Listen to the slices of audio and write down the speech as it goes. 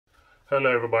Hello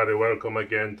everybody, welcome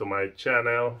again to my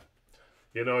channel.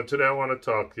 Today I want to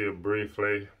talk to you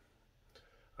briefly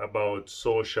about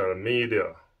social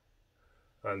media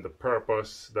and the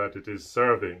purpose that it is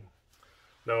serving.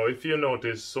 Now, if you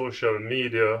notice, social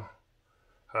media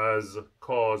has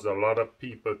caused a lot of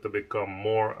people to become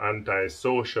more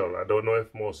antisocial. I don't know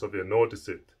if most of you notice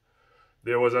it.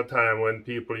 There was a time when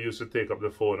people used to take up the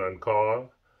phone and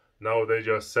call. Now they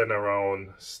just send around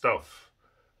stuff.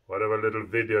 Whatever little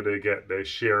video they get, they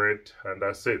share it, and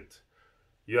that's it.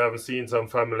 You haven't seen some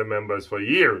family members for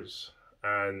years,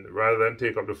 and rather than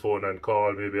take up the phone and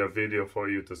call maybe a video for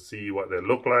you to see what they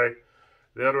look like,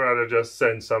 they'd rather just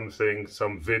send something,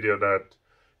 some video that,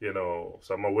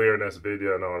 some awareness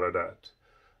video and all of that.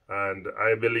 And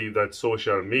I believe that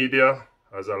social media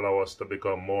has allowed us to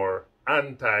become more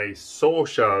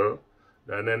anti-social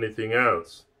than anything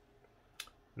else.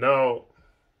 Now,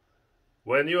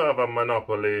 when you have a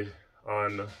monopoly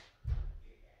on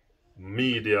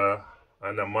media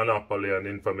and a monopoly on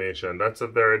information, that's a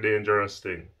very dangerous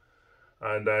thing.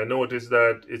 And I noticed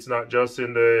that it's not just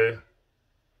in the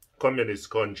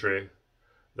communist country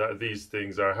that these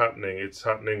things are happening. It's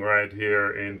happening right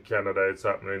here in Canada. It's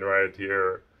happening right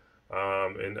here.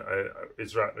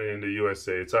 It's happening in the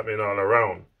USA. It's happening all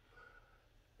around.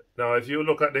 Now, if you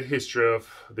look at the history of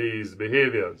these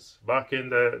behaviors, back in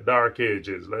the Dark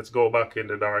Ages, let's go back in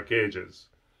the Dark Ages,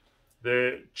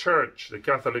 the church, the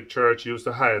Catholic Church, used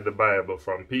to hide the Bible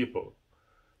from people.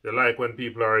 They like when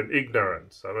people are in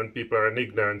ignorance. And when people are in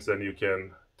ignorance, then you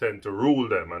can tend to rule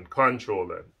them and control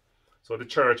them. So the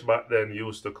church back then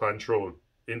used to control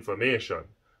information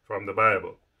from the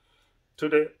Bible.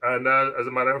 Today, and as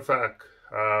a matter of fact,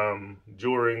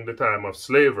 during the time of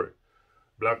slavery,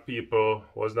 black people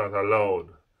was not allowed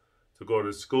to go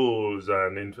to schools,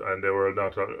 and they were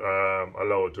not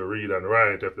allowed to read and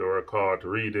write. If they were caught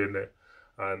reading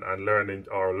and learning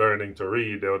to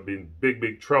read, they would be in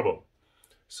big trouble.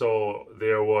 So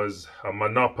there was a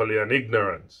monopoly on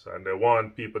ignorance, and they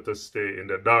want people to stay in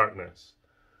the darkness.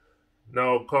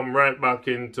 Now come right back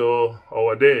into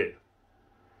our day.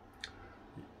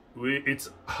 It's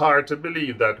hard to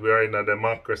believe that we are in a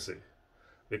democracy.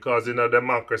 Because in a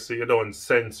democracy, you don't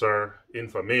censor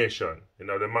information. In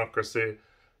a democracy,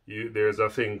 there's a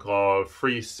thing called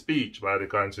free speech by the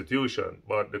Constitution.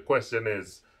 But the question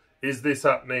is this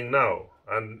happening now?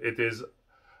 And it is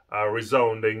a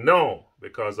resounding no,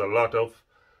 because a lot of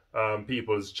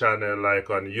people's channel, like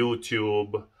on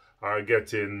YouTube, are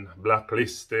getting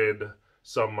blacklisted.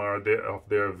 Some of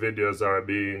their videos are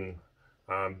being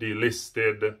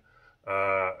delisted.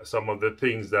 Some of the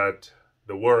things that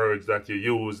the words that you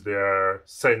use, they are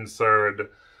censored.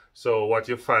 So what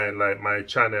you find, like my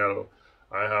channel,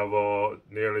 I have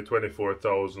nearly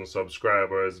 24,000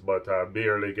 subscribers, but I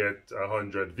barely get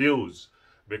 100 views,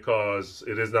 because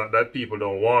it is not that people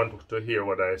don't want to hear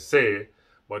what I say,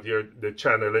 but the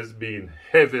channel is being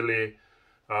heavily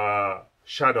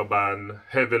shadow banned,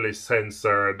 heavily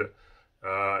censored.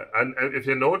 And if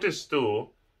you notice too,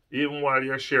 even while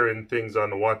you're sharing things on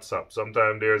WhatsApp,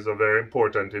 sometimes there's a very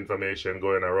important information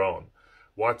going around.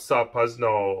 WhatsApp has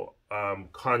now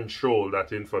controlled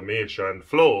that information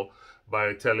flow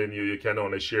by telling you can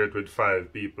only share it with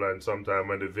 5 people, and sometimes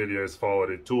when the video is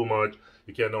forwarded too much,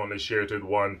 you can only share it with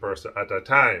 1 person at a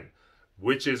time,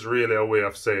 which is really a way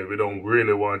of saying we don't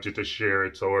really want you to share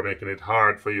it, so we're making it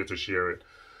hard for you to share it.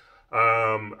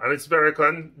 And it's very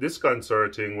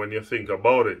disconcerting when you think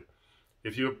about it.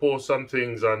 If you post some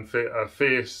things on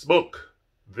Facebook,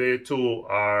 they too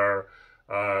are,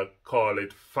 call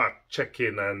it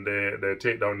fact-checking, and they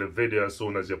take down the video as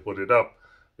soon as you put it up,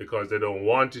 because they don't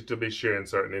want it to be sharing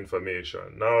certain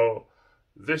information. Now,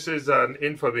 this is an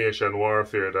information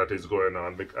warfare that is going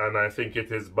on, and I think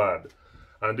it is bad.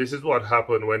 And this is what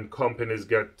happens when companies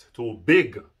get too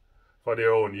big for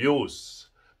their own use,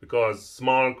 because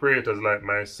small creators like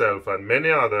myself and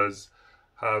many others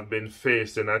have been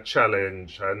facing a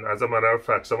challenge. And as a matter of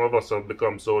fact, some of us have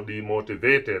become so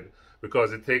demotivated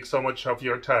because it takes so much of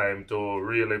your time to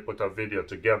really put a video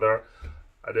together.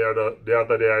 The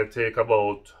other day I take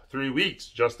about 3 weeks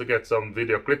just to get some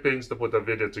video clippings to put a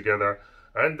video together,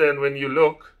 and then when you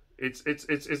look,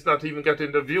 it's not even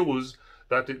getting the views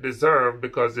that it deserves,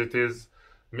 because it is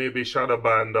maybe shadow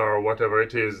banned or whatever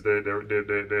it is.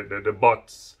 The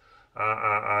bots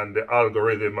and the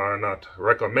algorithm are not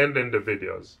recommending the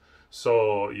videos.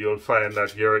 So you'll find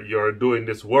that you're doing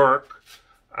this work,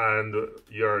 and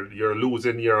you're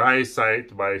losing your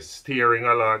eyesight by staring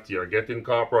a lot. You're getting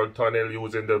carpal tunnel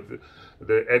using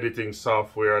the editing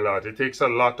software a lot. It takes a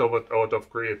lot of it out of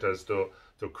creators to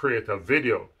create a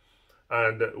video.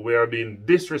 And we are being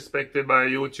disrespected by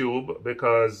YouTube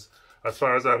because as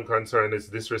far as I'm concerned, it's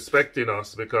disrespecting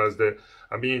us because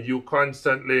you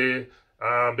constantly,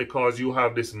 because you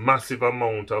have this massive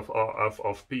amount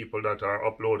of people that are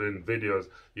uploading videos,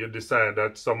 you decide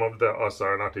that some of us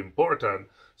are not important.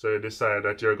 So you decide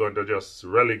that you're going to just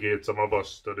relegate some of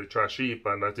us to the trash heap,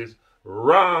 and that is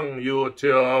wrong,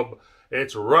 YouTube.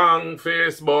 It's wrong,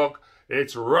 Facebook.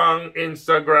 It's wrong,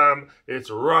 Instagram.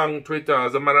 It's wrong, Twitter.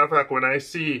 As a matter of fact, when I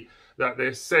see that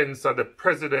they censor the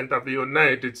President of the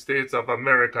United States of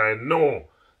America, I know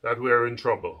that we are in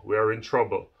trouble. We are in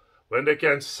trouble. When they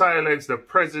can silence the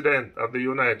President of the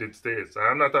United States.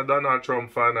 I'm not a Donald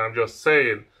Trump fan. I'm just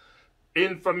saying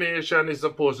information is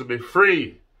supposed to be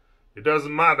free. It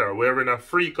doesn't matter. We're in a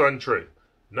free country.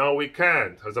 No, we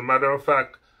can't. As a matter of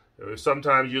fact,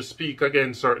 sometimes you speak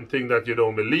against certain things that you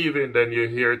don't believe in, then you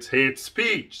hear it's hate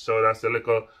speech. So that's a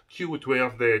little cute way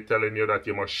of they telling you that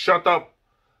you must shut up.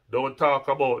 Don't talk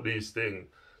about these things.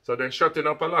 So they're shutting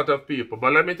up a lot of people.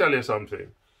 But let me tell you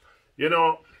something. You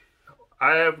know,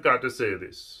 I have got to say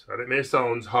this, and it may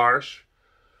sound harsh.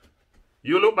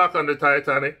 You look back on the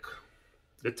Titanic.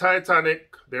 The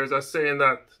Titanic, there's a saying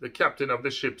that the captain of the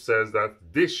ship says that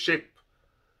this ship,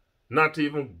 not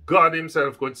even God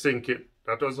himself could sink it.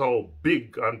 That was how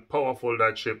big and powerful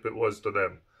that ship it was to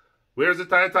them. Where's the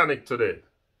Titanic today?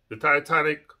 The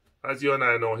Titanic, as you and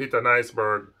I know, hit an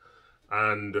iceberg,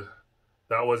 and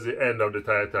that was the end of the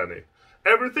Titanic.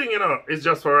 Everything, you know, is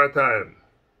just for a time.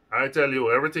 I tell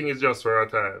you, everything is just for a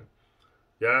time.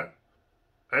 Yeah?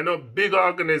 I know big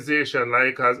organization,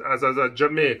 like as a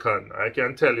Jamaican, I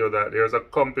can tell you that there's a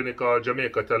company called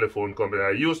Jamaica Telephone Company.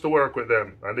 I used to work with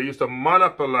them, and they used to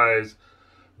monopolize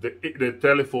the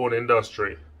telephone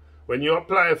industry. When you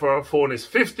apply for a phone, it's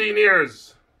 15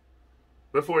 years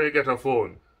before you get a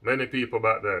phone. Many people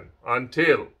back then,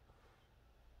 until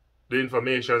the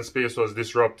information space was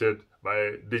disrupted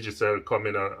by Digicel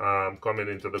coming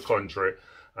into the country,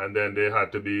 and then they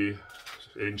had to be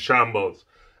in shambles.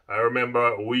 I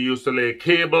remember we used to lay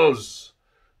cables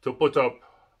to put up,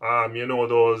 you know,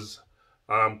 those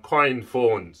coin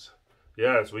phones.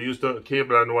 Yes, we used to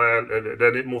cable and wireless.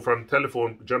 Then it moved from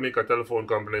Jamaica Telephone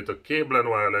Company to cable and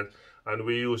wireless, and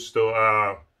we used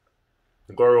to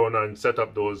go around and set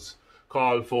up those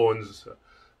call phones,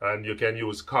 and you can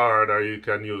use card or you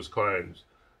can use coins.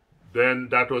 Then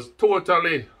that was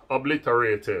totally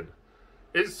obliterated.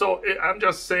 I'm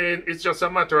just saying, it's just a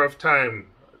matter of time.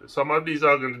 Some of these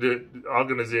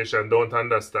organizations don't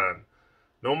understand.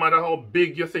 No matter how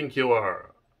big you think you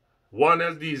are, one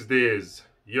of these days,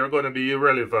 you're going to be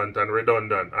irrelevant and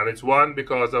redundant. And it's one,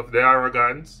 because of the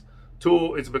arrogance.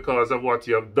 Two, it's because of what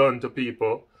you have done to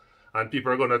people. And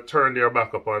people are going to turn their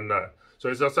back upon that. So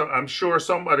it's just, I'm sure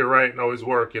somebody right now is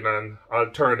working on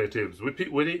alternatives. We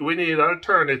need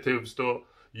alternatives to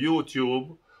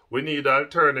YouTube. We need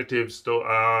alternatives to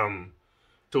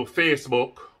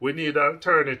Facebook. We need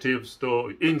alternatives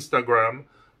to Instagram,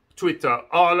 Twitter.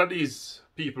 All of these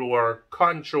people who are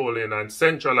controlling and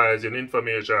centralizing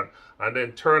information and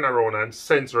then turn around and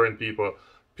censoring people.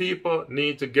 People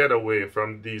need to get away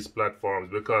from these platforms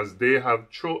because they have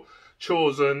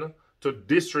chosen to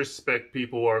disrespect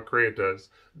people who are creators.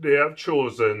 They have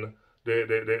chosen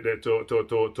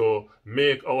to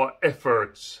make our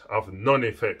efforts of none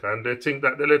effect, and they think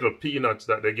that the little peanuts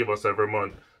that they give us every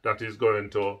month, that is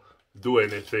going to do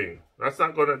anything.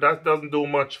 That doesn't do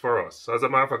much for us. As a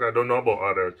matter of fact, I don't know about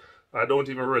others. I don't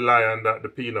even rely on the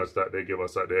peanuts that they give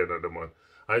us at the end of the month.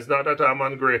 And it's not that I'm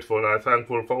ungrateful. I'm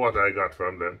thankful for what I got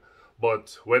from them.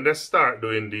 But when they start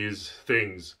doing these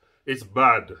things, it's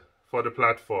bad for the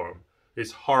platform.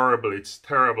 It's horrible. It's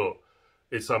terrible.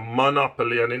 It's a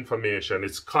monopoly on information.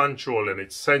 It's controlling.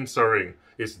 It's censoring.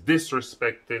 It's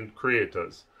disrespecting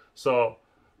creators. So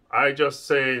I just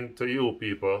saying to you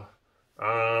people,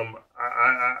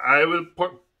 I will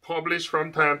publish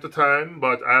from time to time,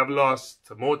 but I have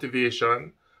lost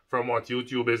motivation from what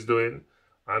YouTube is doing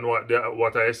and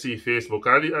what I see Facebook.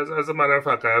 As a matter of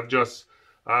fact, I have just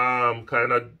kind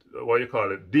of,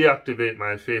 deactivate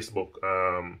my Facebook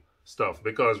stuff,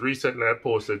 because recently I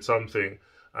posted something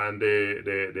and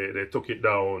they took it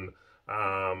down,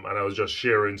 and I was just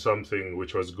sharing something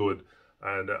which was good,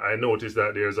 and I noticed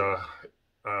that there's a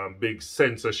big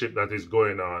censorship that is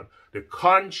going on. The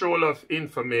control of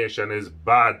information is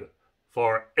bad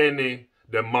for any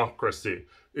democracy.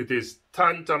 It is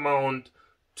tantamount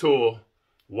to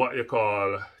what you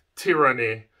call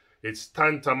tyranny. It's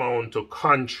tantamount to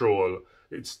control.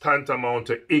 It's tantamount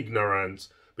to ignorance.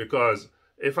 Because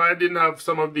if I didn't have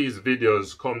some of these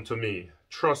videos come to me,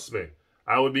 trust me,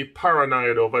 I would be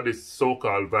paranoid over this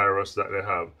so-called virus that they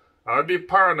have. I would be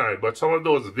paranoid, but some of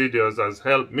those videos has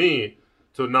helped me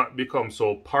to not become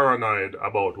so paranoid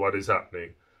about what is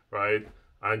happening, right?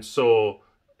 And so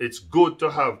it's good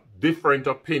to have different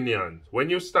opinions. When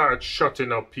you start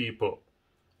shutting up people,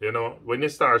 you know, when you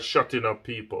start shutting up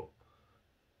people,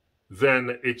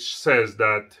 then it says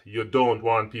that you don't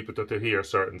want people to hear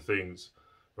certain things,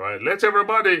 right? Let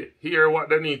everybody hear what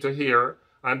they need to hear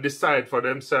and decide for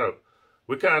themselves.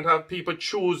 We can't have people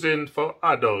choosing for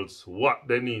adults what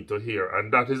they need to hear,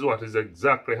 and that is what is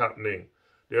exactly happening.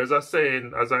 There's a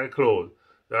saying, as I close,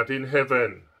 that in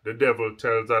heaven the devil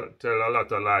tell a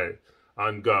lot of lies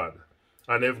on God.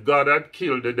 And if God had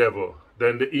killed the devil,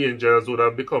 then the angels would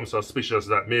have become suspicious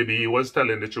that maybe he was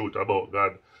telling the truth about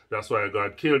God. That's why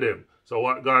God killed him. So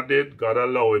what God did, God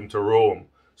allowed him to roam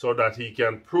so that he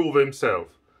can prove himself.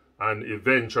 And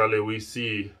eventually we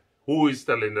see who is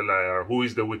telling the lie or who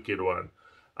is the wicked one.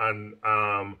 And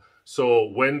so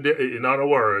when they, in other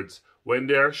words, when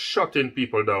they're shutting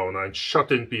people down and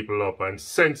shutting people up and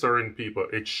censoring people,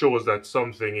 it shows that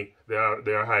something,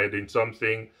 they're hiding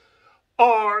something,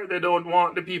 or they don't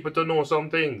want the people to know some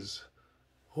things.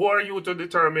 Who are you to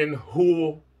determine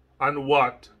who and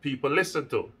what people listen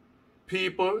to?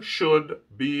 People should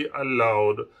be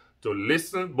allowed to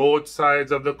listen both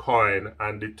sides of the coin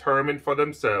and determine for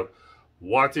themselves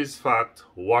what is fact,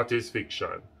 what is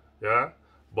fiction. Yeah?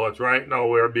 But right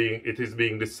now it is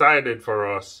being decided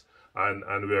for us, and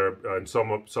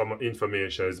some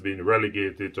information is being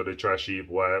relegated to the trash heap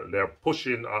while they're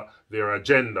pushing their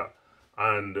agenda,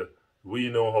 and we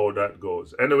know how that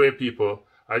goes. Anyway, people,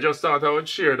 I just thought I would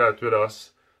share that with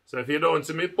us. So if you don't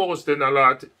see me posting a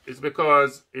lot, it's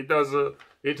because it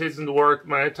isn't worth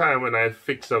my time when I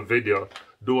fix a video,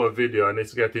 do a video, and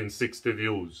it's getting 60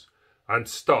 views and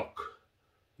stuck.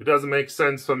 It doesn't make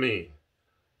sense for me.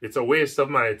 It's a waste of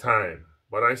my time,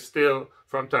 but I still,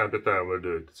 from time to time, will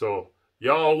do it. So,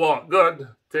 y'all walk good,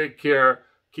 take care,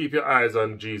 keep your eyes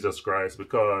on Jesus Christ,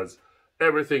 because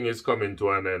everything is coming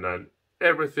to an end, and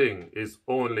everything is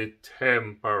only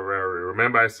temporary.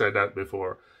 Remember I said that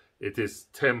before. It is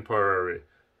temporary.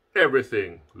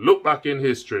 Everything. Look back in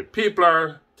history. People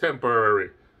are temporary.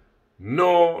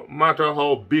 No matter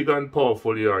how big and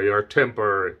powerful you are, you're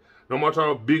temporary. No matter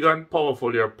how big and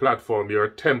powerful your platform, you're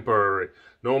temporary.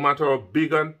 No matter how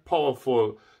big and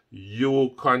powerful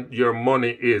your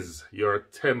money is, you're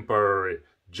temporary.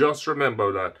 Just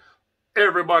remember that.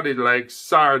 Everybody likes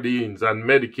sardines and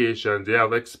medications. They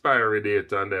have expiry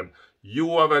date on them.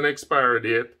 You have an expiry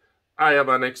date. I have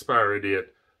an expiry date.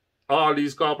 All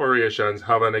these corporations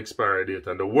have an expiry date.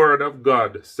 And the word of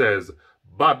God says,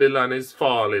 Babylon is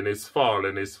falling, is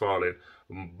falling, is falling.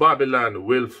 Babylon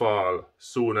will fall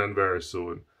soon and very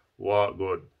soon. Walk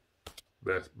good.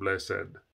 Blessed.